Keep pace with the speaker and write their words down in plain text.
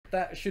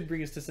that should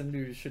bring us to some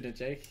news, shouldn't it,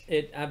 Jake?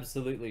 It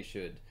absolutely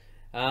should.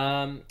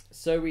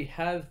 So we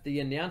have the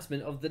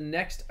announcement of the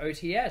next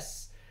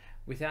OTS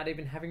without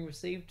even having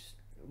received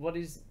what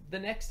is the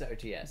next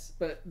OTS.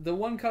 But the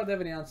one card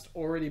they've announced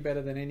already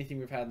better than anything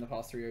we've had in the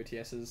past 3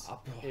 OTSs.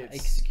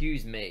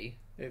 Excuse me.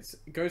 It's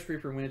Ghost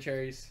Reaper and Winter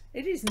Cherries.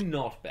 It is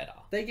not better.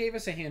 They gave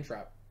us a hand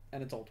trap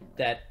and it's ultimate.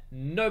 That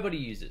nobody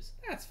uses.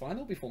 That's fine.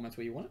 There'll be formats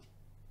where you want it.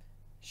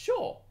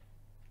 Sure.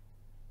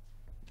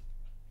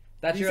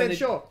 He said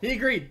sure. He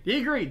agreed.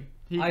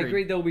 I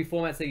agreed there will be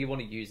formats that you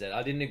want to use it.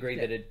 I didn't agree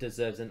that it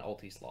deserves an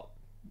ulti slot.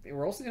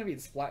 We're also going to be in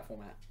Splat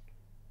format.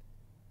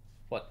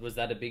 What, was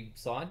that a big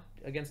side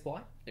against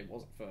Blight? It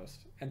wasn't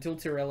first. Until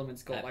Tier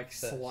Elements got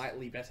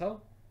slightly better.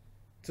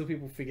 Until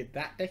people figured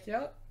that deck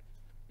out.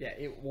 Yeah,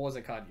 it was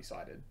a card you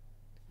sided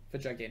for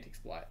Gigantic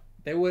Splight.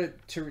 There were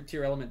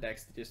tier element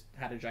decks that just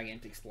had a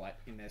Gigantic Splight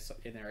in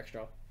their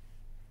extra.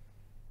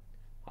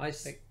 I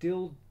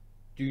still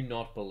do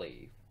not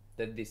believe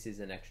that this is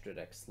an extra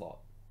deck slot.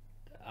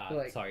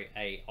 Sorry,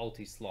 a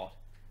ulti slot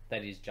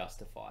that is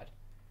justified.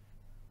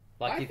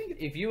 Like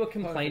if you were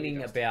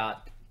complaining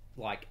about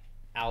like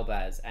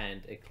Albaz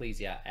and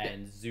Ecclesia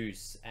and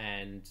Zeus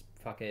and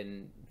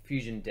fucking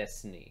Fusion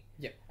Destiny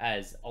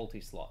as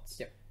ulti slots,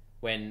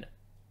 when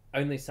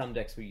only some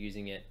decks were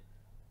using it,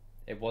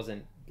 it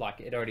wasn't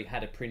like it already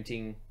had a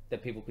printing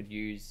that people could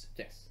use.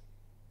 Yes.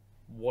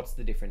 What's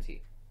the difference here?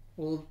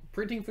 Well,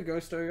 printing for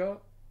Ghost Ogre,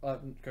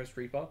 Ghost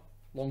Reaper,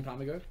 long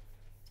time ago.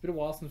 It's been a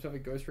while since we've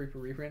had a Ghost Reaper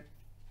reprint.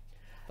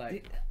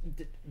 Like,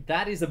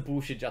 that is a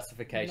bullshit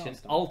justification.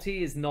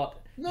 Ulti is not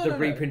the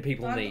reprint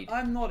people need.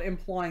 I'm not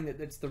implying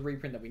that it's the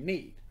reprint that we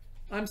need.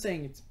 I'm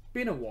saying it's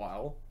been a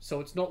while, so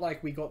it's not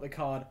like we got the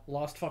card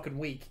last fucking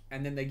week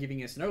and then they're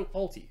giving us an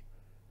ulti.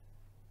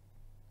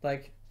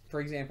 Like, for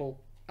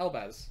example,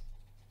 Albaz.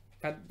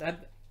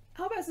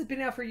 Albaz has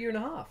been out for a year and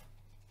a half.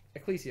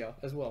 Ecclesia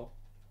as well.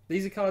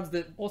 These are cards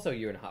that also a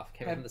year and a half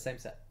came from the same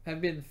set.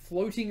 Have been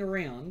floating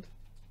around,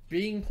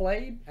 being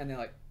played, and they're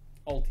like,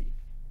 ulti.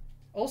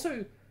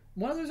 Also,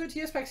 one of those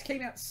OTS packs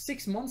came out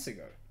 6 months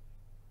ago.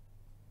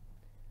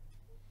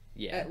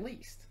 Yeah. At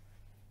least.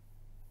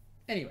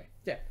 Anyway,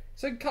 yeah.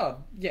 So card,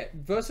 yeah,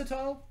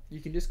 versatile.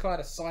 You can just kind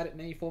of side it in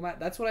any format.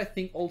 That's what I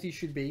think ulti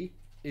should be,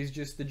 is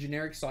just the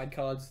generic side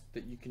cards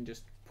that you can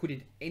just put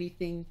in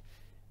anything,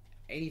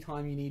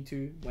 anytime you need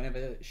to.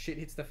 Whenever shit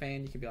hits the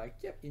fan, you can be like,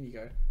 yep, in you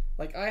go.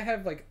 Like, I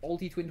have, like,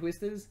 ulti Twin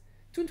Twisters.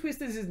 Twin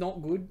Twisters is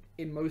not good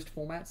in most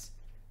formats,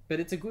 but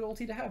it's a good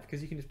ulti to have,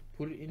 because you can just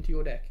put it into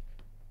your deck.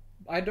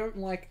 I don't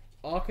like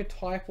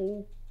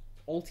archetypal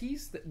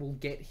ultis that will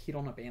get hit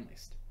on a ban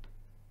list.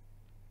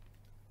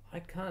 I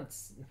can't...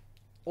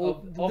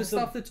 Or the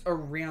stuff that's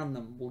around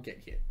them will get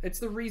hit. It's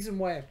the reason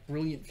why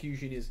Brilliant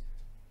Fusion is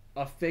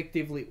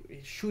effectively...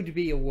 It should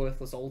be a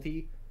worthless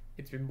ulti.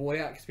 It's been bought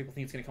out because people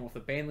think it's going to come off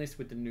the ban list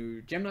with the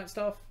new Gem Knight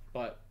stuff,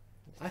 but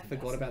I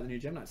forgot about the new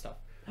Gem Knight stuff.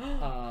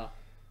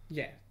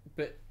 Yeah,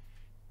 but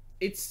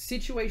it's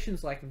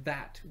situations like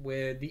that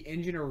where the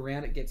engine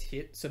around it gets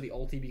hit, so the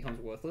ulti becomes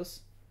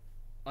worthless.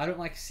 I don't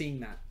like seeing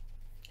that,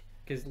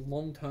 because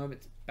long term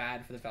it's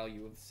bad for the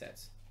value of the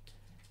sets.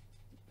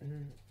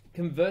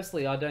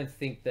 Conversely, I don't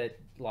think that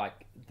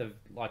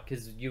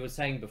because you were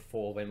saying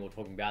before when we were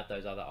talking about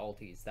those other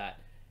ultis that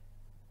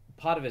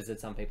part of it is that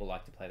some people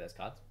like to play those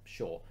cards,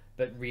 sure,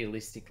 but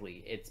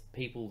realistically, it's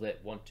people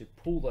that want to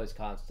pull those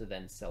cards to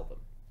then sell them.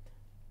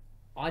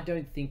 I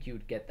don't think you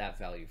would get that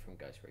value from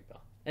Ghost Reaper.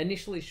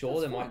 Initially,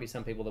 sure, there might be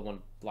some people that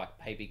want like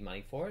pay big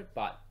money for it,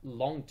 but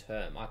long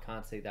term, I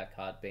can't see that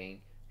card being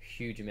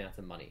huge amounts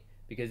of money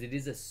because it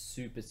is a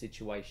super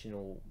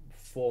situational,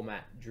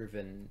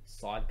 format-driven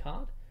side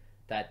card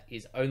that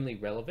is only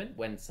relevant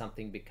when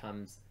something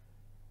becomes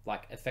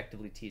like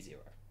effectively tier 0.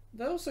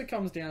 That also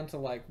comes down to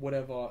like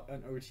whatever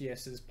an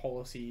OTS's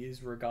policy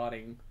is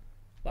regarding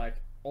like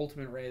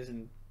ultimate rares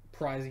and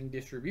prizing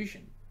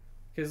distribution.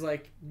 Because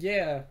like,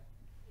 yeah,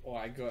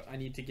 I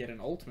need to get an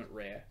ultimate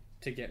rare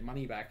to get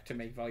money back to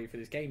make value for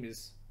this game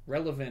is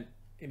relevant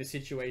in a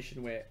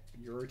situation where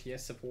your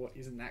OTS support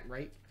isn't that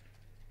great.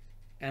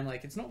 And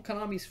like, it's not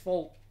Konami's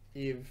fault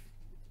if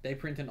they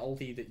print an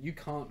ulti that you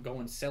can't go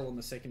and sell on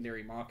the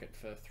secondary market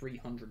for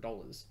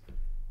 $300.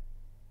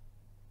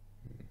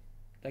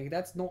 Like,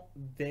 that's not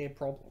their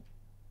problem.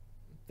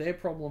 Their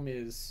problem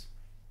is,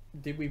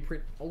 did we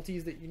print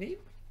ultis that you need?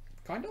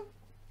 Kind of?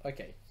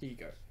 Okay, here you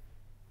go.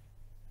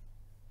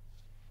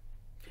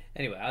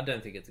 Anyway, I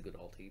don't think it's a good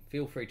ulti.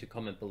 Feel free to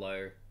comment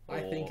below or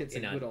I think it's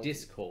in a good our ulti.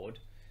 Discord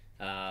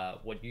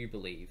what you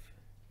believe.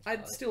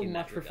 I'd still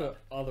much prefer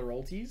other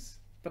ultis,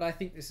 but I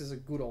think this is a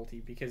good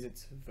ulti because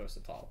it's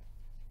versatile.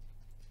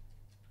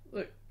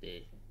 Look,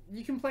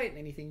 you can play it in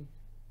anything.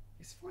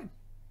 It's fine.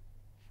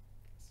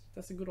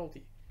 That's a good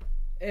ulti.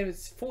 If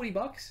it's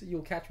 $40,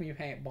 you'll catch me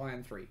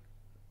buying 3.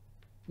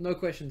 No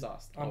questions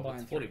asked. I'm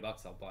buying $40, 3.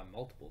 I'll buy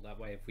multiple. That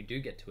way, if we do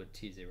get to a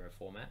tier 0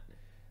 format,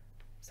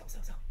 sell.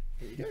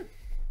 There you go.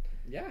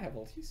 Yeah, I have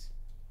ultis.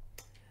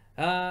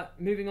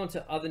 Moving on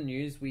to other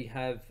news, we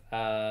have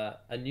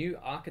a new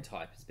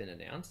archetype has been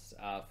announced,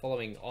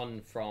 following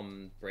on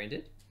from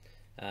Branded.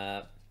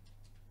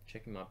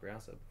 Checking my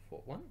browser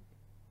before one.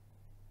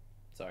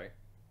 Sorry,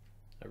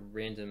 a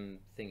random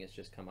thing has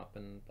just come up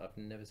and I've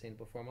never seen it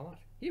before in my life.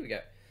 Here we go.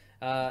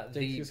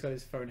 Jake's just got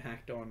his phone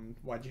hacked on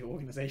YG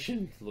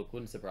Organization. Look,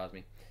 wouldn't surprise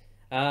me.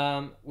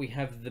 We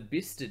have the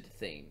Bisted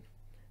theme.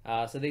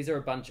 So these are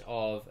a bunch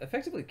of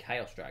effectively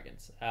Chaos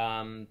Dragons.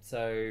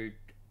 So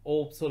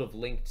all sort of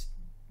linked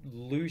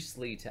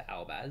loosely to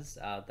Albaz.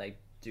 They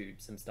do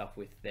some stuff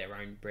with their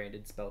own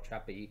branded spell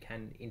trap, but you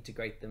can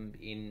integrate them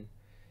in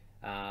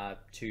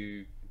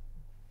to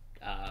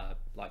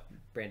like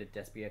branded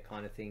Despia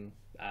kind of thing.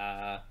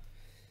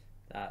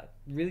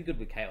 Really good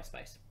with Chaos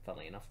Space,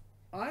 funnily enough.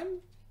 I'm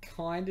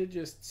kind of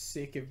just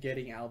sick of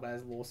getting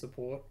Albaz lore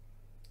support.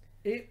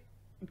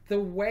 The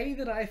way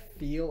that I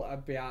feel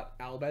about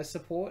Albaz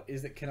support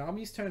is that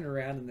Konami's turned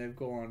around and they've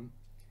gone,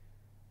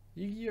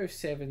 Yu-Gi-Oh!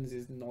 7s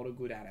is not a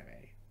good anime.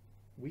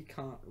 We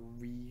can't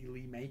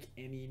really make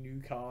any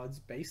new cards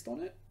based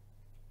on it.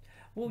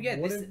 Well, yeah,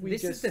 what if we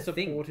this just is the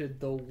supported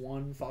the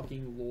one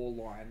fucking lore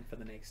line for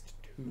the next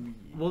 2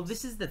 years? Well,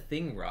 this is the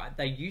thing, right?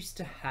 They used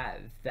to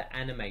have the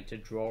anime to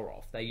draw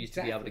off. They used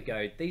to be able to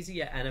go, these are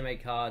your anime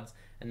cards,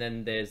 and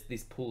then there's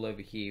this pool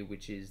over here,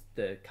 which is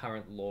the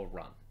current lore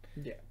run.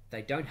 Yeah.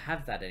 They don't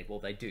have that anymore. Well,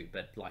 they do,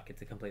 but like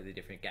it's a completely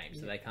different game.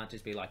 So they can't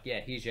just be like,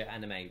 yeah, here's your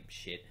anime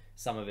shit.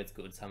 Some of it's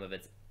good, some of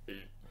it's...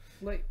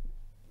 Like,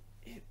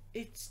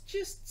 it's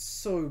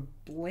just so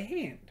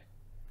bland.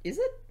 Is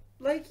it?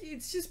 Like,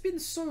 it's just been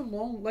so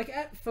long. Like,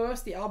 at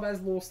first, the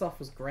Albaz lore stuff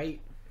was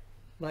great.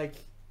 Like,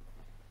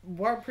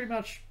 what came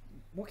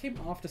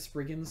after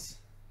Spriggans?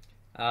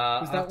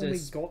 Was that when we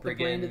got the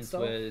branded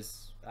stuff?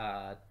 Was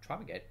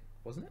Tri-Brigade,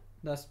 wasn't it?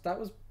 That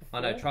was before.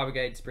 Oh no,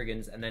 Tri-Brigade,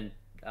 Spriggans, and then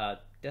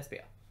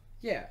Despia.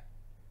 Yeah.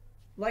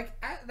 Like,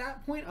 at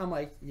that point, I'm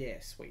like, yeah,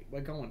 sweet,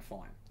 we're going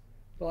fine.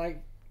 But,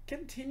 like,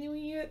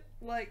 continuing it,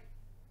 like,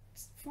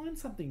 find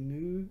something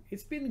new.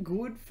 It's been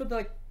good for,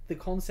 the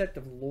concept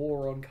of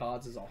lore on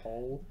cards as a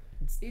whole.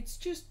 It's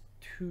just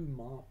too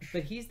much.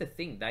 But here's the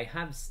thing, they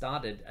have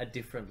started a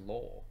different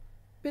lore.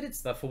 But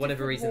for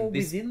whatever reason,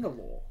 within the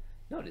lore.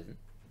 No, it isn't.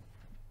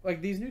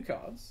 Like, these new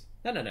cards?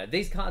 No.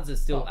 These cards are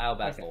still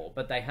Albaz lore,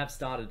 but they have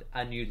started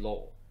a new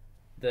lore.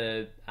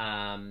 The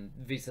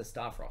Visa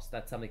Starfrost.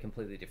 That's something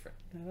completely different.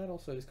 No, that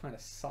also just kind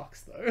of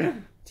sucks, though.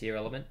 Tier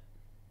element.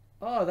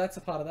 Oh, that's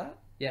a part of that?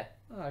 Yeah.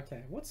 Oh,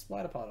 okay. What's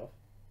Splitter part of?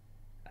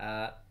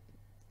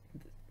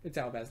 It's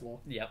Albaz lore.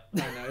 Yep. I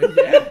know,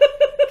 yeah.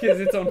 Because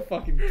it's on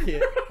fucking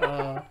kit.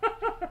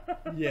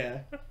 Yeah.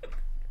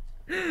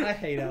 I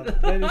hate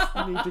Albaz. They just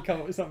need to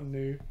come up with something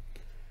new.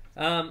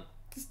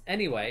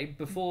 Anyway,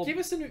 before... Give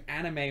us a new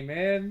anime,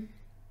 man.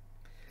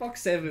 Fuck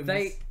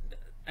 7s.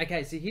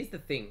 Okay, so here's the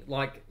thing.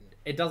 Like,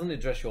 it doesn't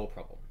address your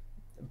problem.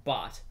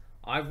 But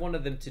I've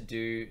wanted them to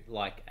do,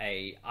 like,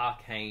 a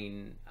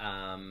arcane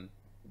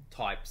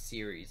type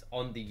series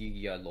on the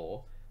Yu-Gi-Oh!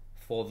 Lore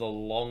for the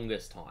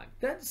longest time.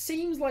 That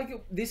seems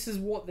like this is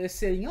what they're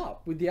setting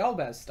up with the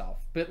Albaz stuff.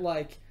 But,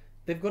 like,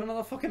 they've got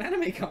another fucking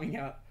anime coming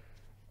out.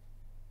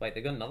 Wait,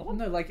 they've got another one?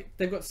 No, like,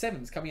 they've got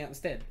 7s coming out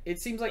instead. It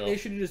seems like they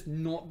should have just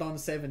not done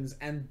 7s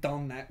and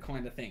done that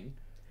kind of thing.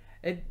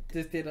 It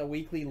just did a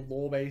weekly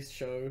lore-based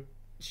show.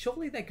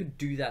 Surely they could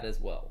do that as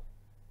well.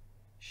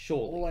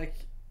 Surely. Or, like,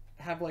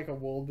 have, like, a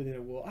world within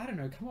a world. I don't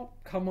know,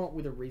 come up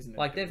with a reason.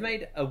 Like, they've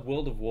made a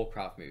World of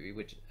Warcraft movie,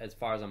 which, as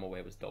far as I'm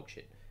aware, was dog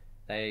shit.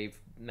 They've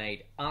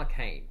made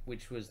Arcane,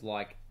 which was,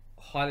 like,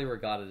 highly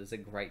regarded as a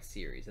great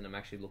series, and I'm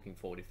actually looking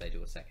forward if they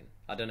do a second.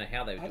 I don't know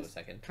how they would do a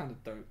second. I kind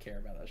of don't care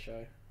about that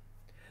show.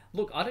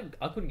 Look, I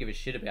couldn't give a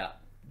shit about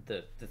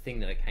the thing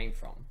that it came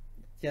from.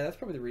 Yeah, that's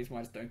probably the reason why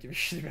I just don't give a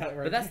shit about it.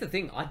 But that's the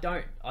thing,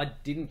 I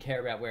didn't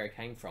care about where it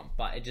came from,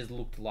 but it just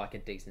looked like a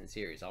decent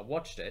series. I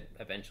watched it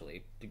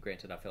eventually.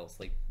 Granted, I fell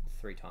asleep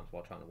 3 times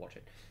while trying to watch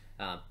it.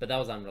 But that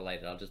was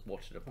unrelated. I just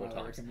watched it 4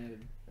 times.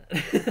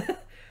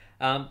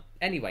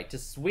 Anyway, to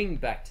swing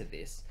back to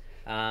this,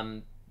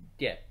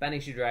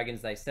 banish your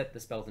dragons. They set the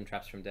spells and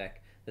traps from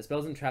deck. The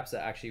spells and traps are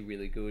actually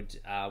really good.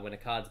 When a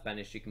card's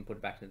banished, you can put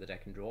it back into the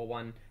deck and draw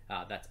one.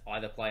 That's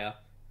either player.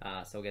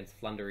 So against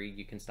Flundery,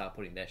 you can start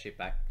putting their shit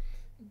back.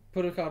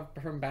 Put a card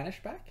from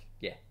banish back?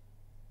 Yeah.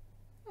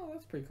 Oh,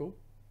 that's pretty cool.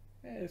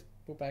 Yeah, just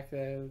put back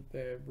the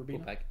Rubina.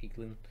 Put back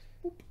Eaglin.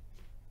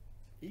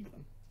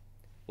 Eaglin?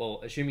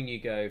 Well, assuming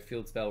you go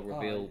field spell,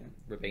 reveal,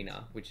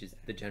 Rubina, which is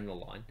the general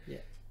line.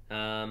 Yeah.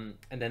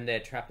 And then their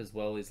trap as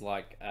well is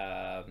like,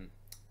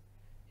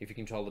 if you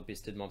control the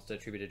Bisted monster,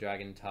 tribute a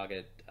dragon,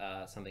 target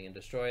something and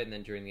destroy it, and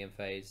then during the end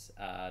phase,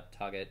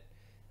 target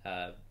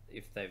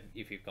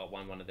if you've got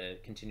one of the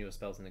continuous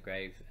spells in the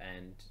grave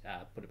and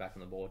put it back on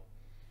the board.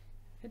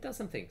 It does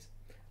some things.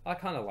 I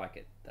kind of like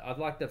it. I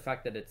like the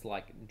fact that it's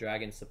like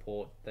dragon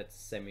support that's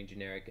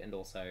semi-generic, and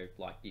also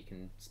like you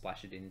can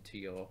splash it into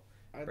your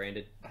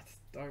branded. I just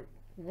don't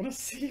want to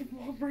see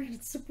more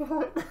branded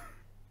support.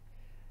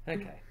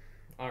 Okay,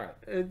 all right.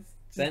 It's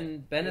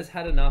Ben has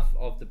had enough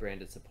of the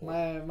branded support.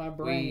 My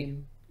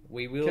brain.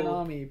 We will.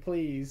 Konami,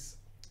 please.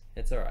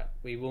 It's all right.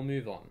 We will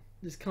move on.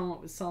 Just come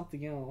up with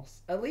something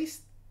else. At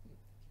least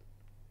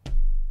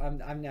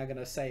I'm now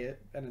gonna say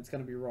it, and it's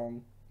gonna be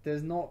wrong.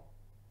 There's not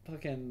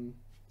fucking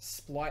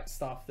Splight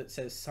stuff that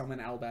says summon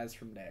Albaz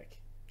from deck.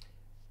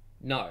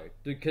 No,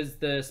 because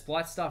the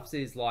Splight stuff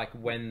is like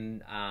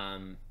when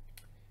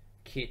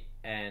Kit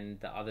and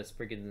the other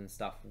Spriggans and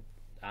stuff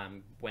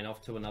went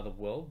off to another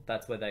world.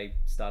 That's where they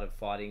started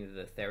fighting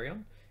the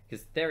Therion.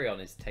 Because Therion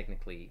is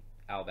technically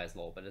Albaz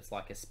lore, but it's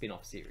like a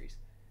spin-off series.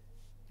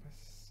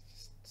 It's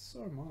just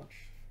so much.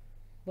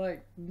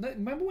 Like,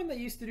 remember when they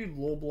used to do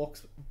lore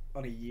blocks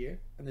on a year?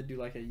 And they'd do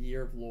like a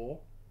year of lore,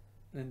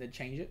 and then they'd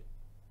change it?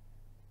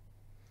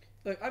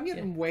 Look, I'm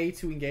getting way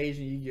too engaged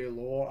in Yu-Gi-Oh!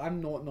 Lore. I'm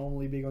not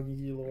normally big on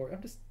Yu-Gi-Oh! Lore.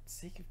 I'm just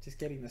sick of just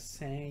getting the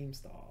same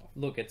stuff.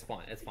 Look, it's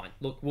fine. It's fine.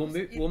 Look, we'll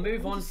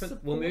move on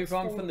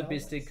from the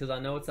Bistic because I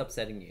know it's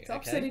upsetting you. It's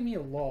upsetting me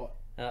a lot.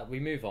 We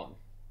move on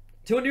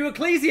to a new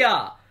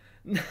Ecclesia.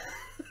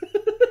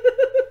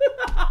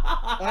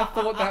 I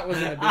thought that was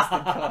an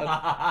Abystic card.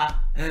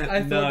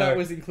 I thought that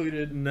was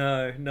included.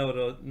 No,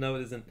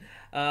 it isn't.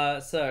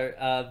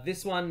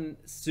 This one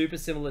super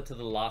similar to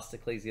the last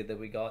Ecclesia that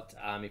we got.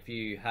 If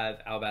you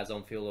have Albaz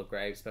on field or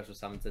grave, special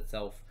summons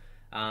itself.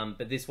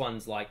 But this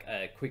one's like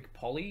a quick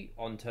poly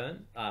on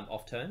turn,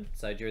 off turn.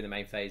 So during the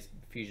main phase,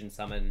 fusion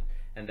summon,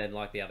 and then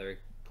like the other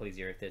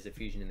Ecclesia, if there's a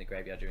fusion in the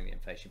graveyard during the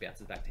end phase, she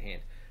bounces back to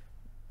hand.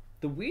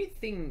 The weird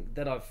thing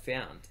that I've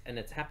found, and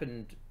it's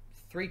happened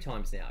 3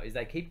 times now, is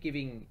they keep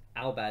giving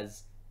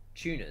Albaz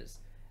tuners.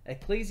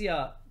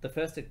 Ecclesia,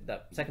 the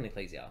second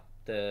Ecclesia,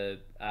 the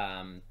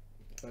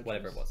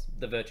whatever it was,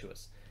 the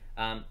Virtuous.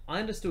 I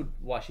understood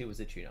why she was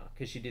a tuner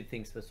because she did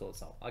things for Sword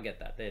Soul. I get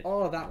that.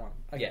 Oh, that one.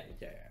 Okay.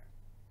 Yeah.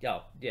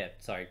 Oh, yeah.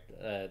 Sorry.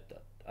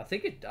 I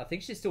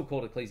think she's still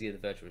called Ecclesia the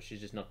Virtuous.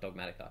 She's just not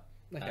Dogmatica.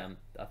 Okay.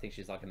 I think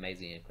she's like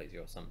Amazing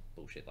Ecclesia or some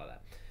bullshit like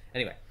that.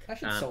 Anyway, I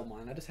should sell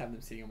mine. I just have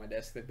them sitting on my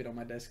desk. They've been on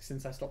my desk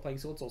since I stopped playing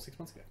Sword Soul 6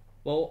 months ago.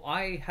 Well,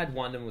 I had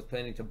one and was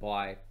planning to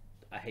buy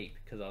a heap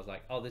because I was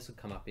like, oh, this will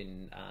come up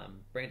in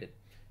branded.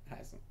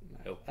 Hasn't. No.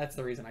 Nope. That's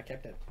the reason I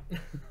kept it.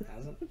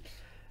 Hasn't.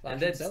 And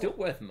they're still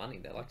worth money.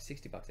 They're like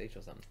 $60 each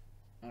or something.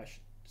 I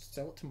should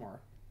sell it tomorrow.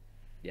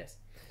 Yes.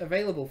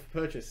 Available for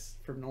purchase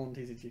from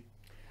NolanTCG.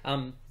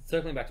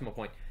 Circling back to my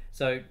point.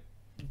 So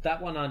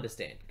that one I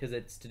understand because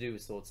it's to do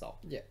with Sword Soul.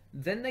 Yeah.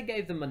 Then they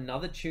gave them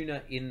another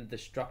tuner in the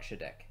structure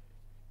deck,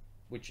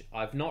 which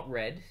I've not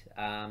read.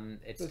 I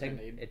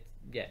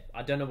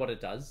don't know what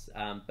it does,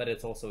 but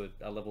it's also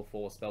a level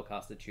 4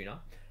 spellcaster tuner.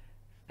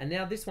 And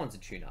now this one's a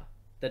tuner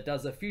that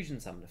does a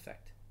fusion summon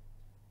effect.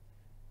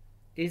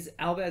 Is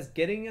Albaz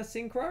getting a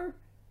synchro?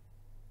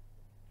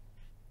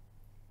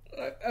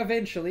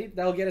 Eventually,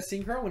 they'll get a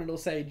synchro and it'll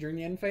say during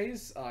the end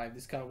phase,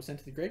 this card was sent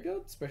to the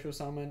graveyard, special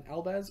summon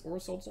Albaz or a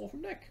Sword Soul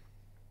from deck.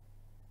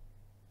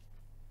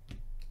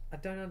 I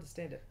don't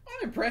understand it.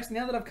 I'm impressed.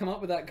 Now that I've come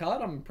up with that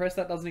card, I'm impressed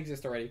that doesn't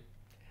exist already.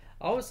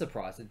 I was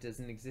surprised it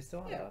doesn't exist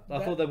either. Yeah,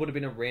 I thought there would have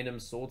been a random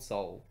Sword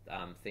Soul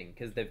thing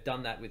because they've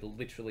done that with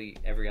literally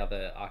every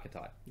other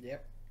archetype.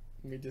 Yep.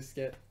 We just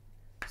get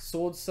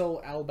Sword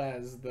Soul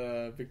Albaz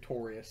the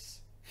Victorious.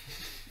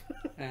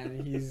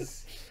 And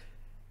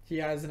he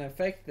has an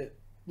effect that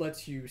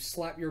lets you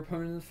slap your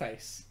opponent in the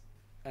face.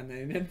 And then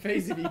in end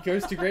phase, if he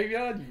goes to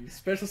graveyard, you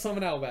special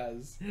summon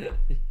Albaz.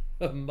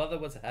 Her mother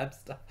was a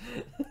hamster.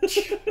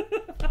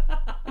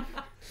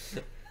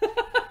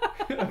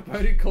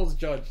 Opponent calls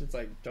judge. It's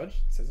like, judge,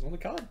 it says it on the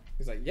card.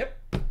 He's like, yep.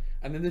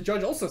 And then the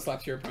judge also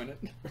slaps your opponent.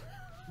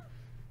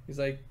 He's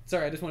like,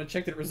 sorry, I just want to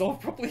check that it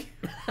resolved properly.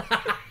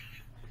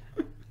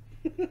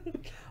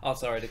 Oh,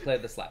 sorry, declare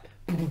the slap.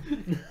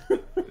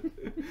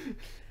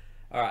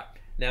 Alright,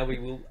 now we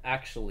will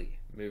actually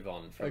move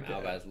on from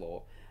Albaz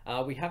lore.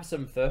 We have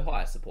some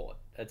Furhire support.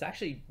 It's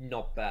actually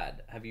not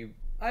bad. Have you...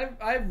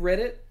 I've read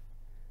it.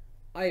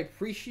 I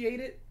appreciate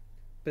it.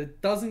 But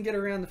it doesn't get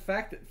around the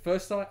fact that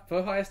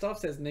Furhire stuff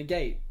says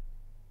negate.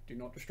 Do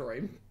not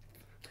destroy.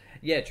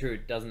 Yeah, true.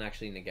 It doesn't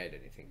actually negate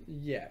anything.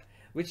 Yeah.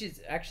 Which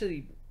is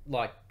actually,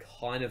 like,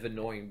 kind of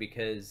annoying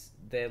because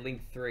their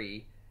Link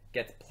 3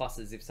 gets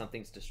pluses if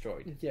something's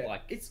destroyed. Yeah.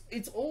 Like,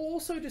 it's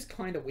also just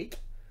kind of weak.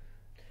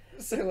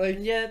 So, like,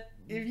 yeah,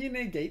 if you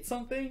negate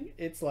something,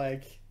 it's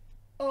like,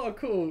 oh,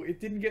 cool, it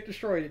didn't get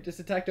destroyed, it just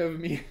attacked over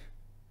me.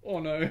 Oh,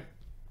 no.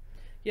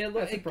 Yeah,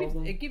 look,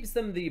 it gives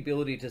them the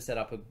ability to set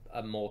up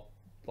a more,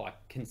 like,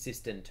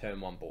 consistent turn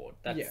 1 board.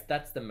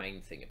 That's the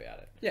main thing about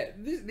it. Yeah,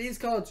 these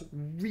cards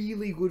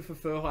really good for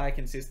Furhire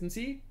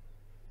consistency.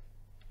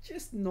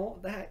 Just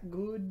not that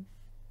good.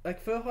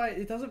 Like, Furhire,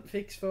 it doesn't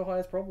fix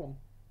Furhire's problem.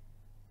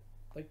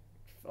 Like,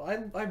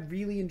 I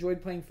really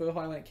enjoyed playing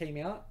Furhire when it came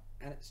out,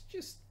 and it's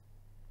just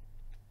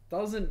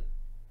doesn't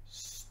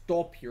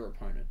stop your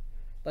opponent.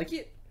 Like,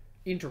 it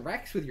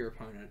interacts with your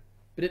opponent,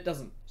 but it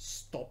doesn't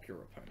stop your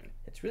opponent.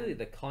 It's really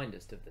the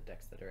kindest of the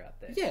decks that are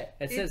out there. Yeah.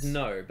 It says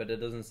no, but it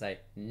doesn't say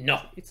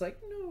no. It's like,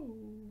 no,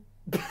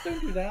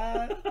 don't do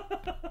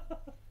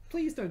that.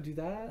 Please don't do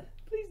that.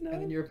 Please no.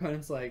 And then your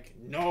opponent's like,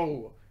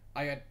 no,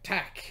 I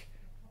attack.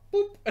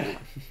 Boop.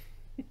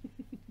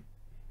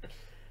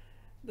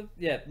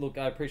 Yeah, look,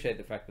 I appreciate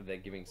the fact that they're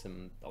giving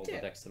some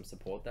older decks some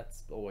support.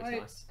 That's always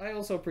nice. I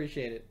also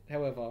appreciate it.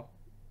 However,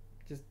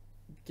 just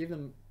give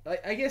them.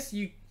 I guess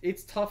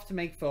it's tough to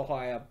make for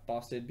hire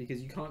busted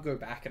because you can't go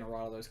back and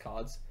write all those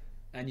cards,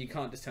 and you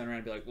can't just turn around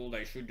and be like, well,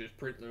 they should just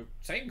print the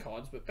same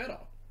cards but better,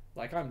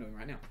 like I'm doing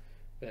right now.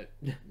 But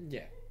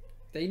yeah,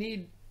 they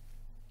need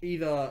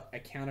either a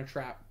counter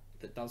trap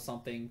that does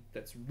something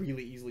that's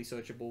really easily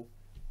searchable,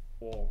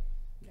 or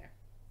yeah.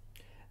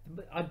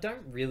 But I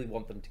don't really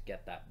want them to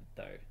get that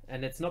though,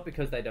 and it's not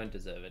because they don't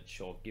deserve it.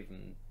 Sure, give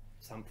them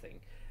something,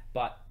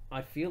 but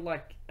I feel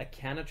like a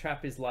counter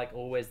trap is like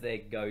always their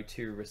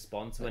go-to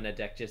response when a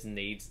deck just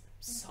needs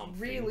something.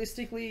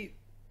 Realistically,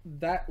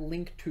 that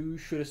Link 2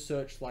 should have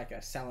searched like a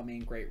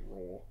Salamine Great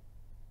Roar.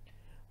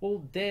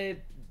 Well, the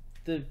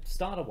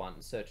starter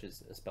one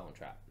searches a spell and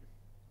trap.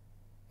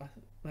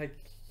 Like,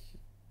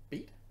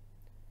 beat?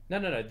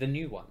 No, the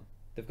new one.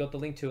 They've got the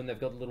Link 2 and they've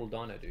got the little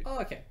Dino Dude. Oh,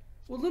 okay.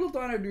 Well, little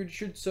Dino Dude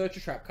should search a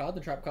trap card. The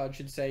trap card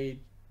should say,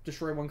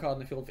 destroy one card in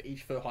the field for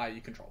each fur hire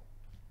you control.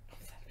 Oh,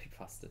 that'd be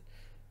busted.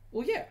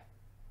 Well, yeah.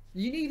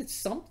 You need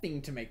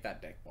something to make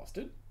that deck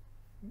busted.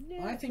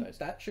 Yeah, I think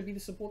that should be the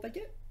support they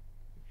get.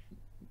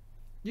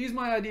 Use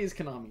my ideas,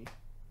 Konami.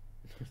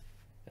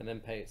 And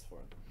then pay us for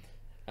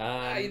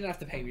it. You don't have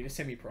to pay me to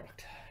send me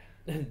product.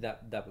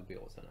 that would be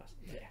also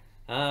nice. Yeah.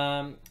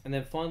 And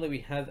then finally we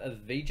have a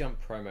V-Jump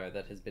promo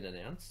that has been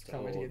announced.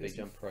 Can't wait to get this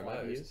V-Jump in 5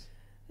 promos. years.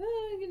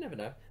 You never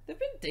know. They've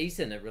been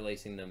decent at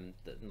releasing them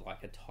in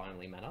like a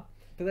timely manner.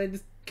 But they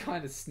just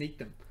kind of sneak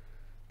them.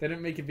 They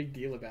don't make a big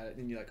deal about it,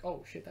 and you're like,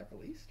 "Oh shit, that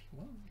released."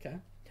 Well, okay.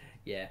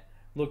 Yeah.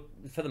 Look,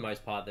 for the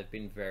most part, they've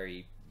been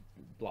very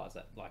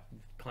blasé, like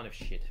kind of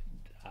shit.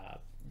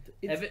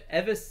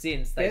 Ever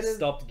since they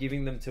stopped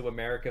giving them to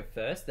America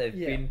first, they've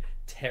been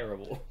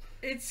terrible.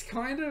 It's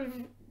kind of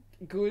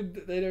good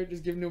that they don't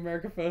just give them to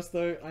America first,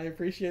 though. I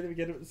appreciate that we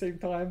get them at the same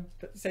time,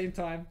 but at the same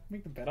time,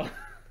 make them better.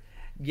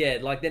 Yeah,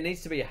 like there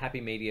needs to be a happy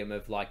medium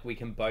of like we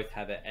can both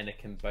have it and it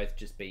can both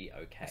just be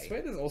okay. I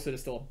swear there's also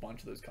still a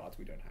bunch of those cards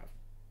we don't have.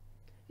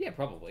 Yeah,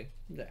 probably.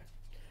 Yeah.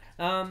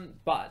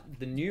 But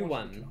the new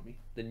one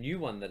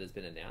that has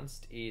been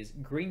announced is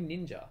Green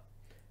Ninja.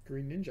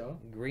 Green Ninja?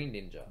 Green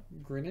Ninja.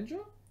 Green Ninja?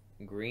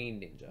 Green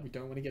Ninja. We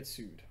don't want to get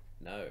sued.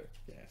 No.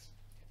 Yes.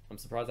 I'm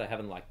surprised I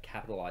haven't like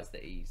capitalized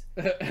the E's.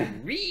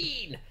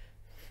 Green!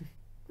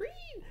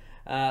 Green!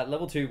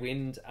 Level 2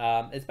 wind.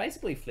 It's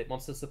basically flip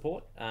monster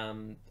support.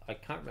 I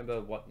can't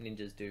remember what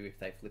ninjas do if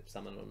they flip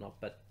summon or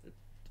not, but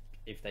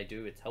if they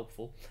do, it's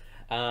helpful.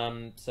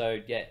 So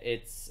yeah,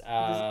 it's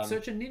does it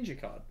search a ninja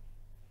card?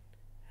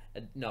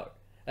 No.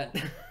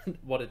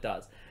 What it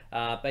does,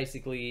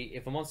 basically,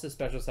 if a monster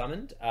special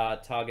summoned,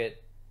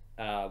 target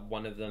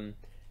one of them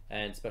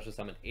and special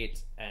summon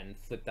it and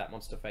flip that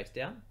monster face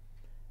down.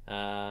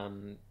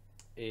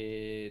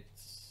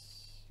 It's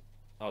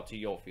to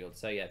your field.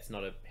 So yeah, it's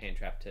not a hand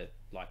trap to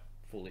like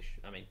foolish.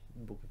 I mean,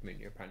 Book of Moon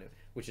your opponent,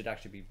 which would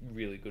actually be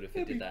really good if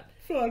it did that.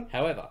 Fun.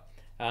 However,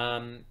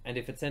 and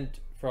if it's sent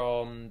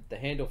from the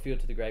hand or field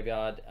to the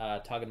graveyard,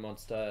 target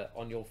monster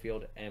on your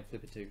field and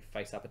flip it to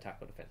face up, attack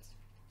or defense.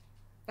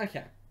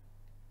 Okay.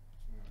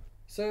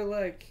 So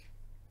like,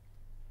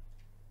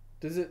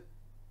 does it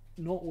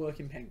not work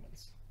in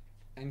Penguins?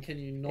 And can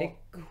you not? It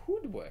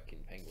could work in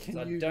Penguins.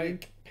 Can you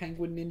link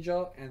Penguin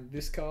Ninja and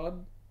this card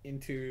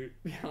into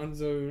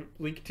Hanzo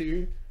Link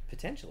 2?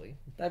 Potentially.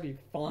 That'd be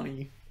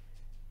funny.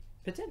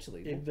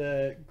 Potentially. If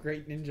the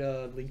Great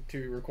Ninja Link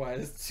 2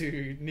 requires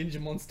 2 ninja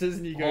monsters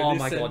and you go oh this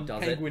my God, and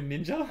does Penguin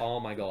it? Ninja? Oh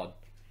my God.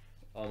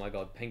 Oh my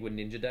God. Penguin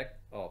Ninja deck?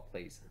 Oh,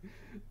 please.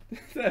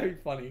 That'd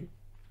be funny.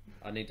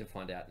 I need to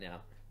find out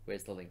now.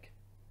 Where's the link?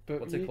 But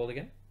what's it called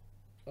again?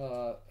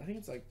 I think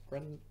it's like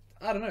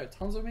I don't know,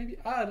 Tanzo maybe?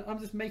 I'm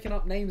just making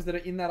up names that are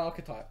in that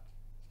archetype.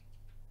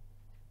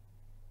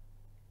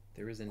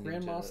 There is a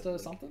ninja Grandmaster link.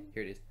 something?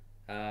 Here it is.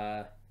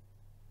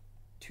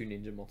 2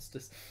 ninja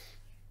monsters.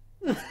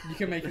 You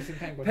can make it in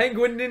Penguin.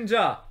 Penguin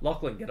Ninja!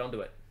 Lachlan, get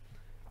onto it.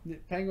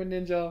 Penguin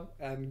Ninja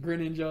and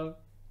Grin Ninja.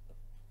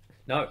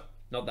 No,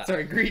 not that.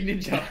 Sorry, Green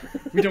Ninja.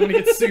 We don't want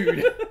to get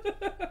sued.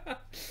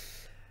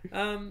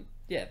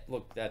 Yeah,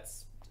 look,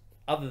 that's...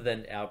 Other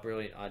than our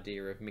brilliant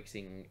idea of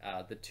mixing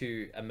the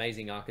 2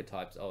 amazing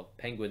archetypes of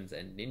penguins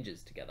and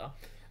ninjas together,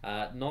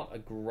 not a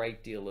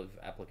great deal of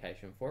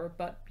application for it,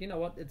 but you know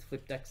what? It's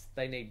flip decks.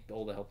 They need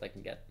all the help they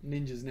can get.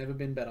 Ninja's never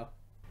been better.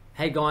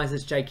 Hey guys,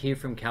 it's Jake here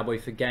from Cowboy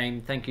for Game.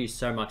 Thank you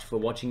so much for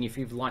watching. If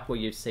you've liked what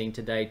you've seen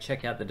today,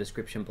 check out the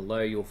description below.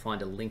 You'll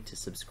find a link to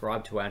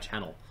subscribe to our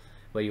channel,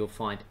 where you'll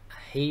find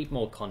a heap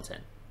more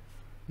content.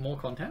 More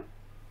content?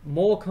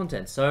 More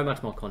content. So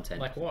much more content.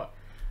 Like what?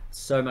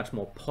 So much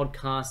more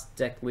podcasts,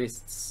 deck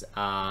lists,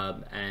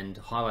 and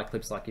highlight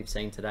clips like you've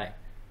seen today.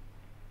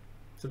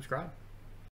 Subscribe.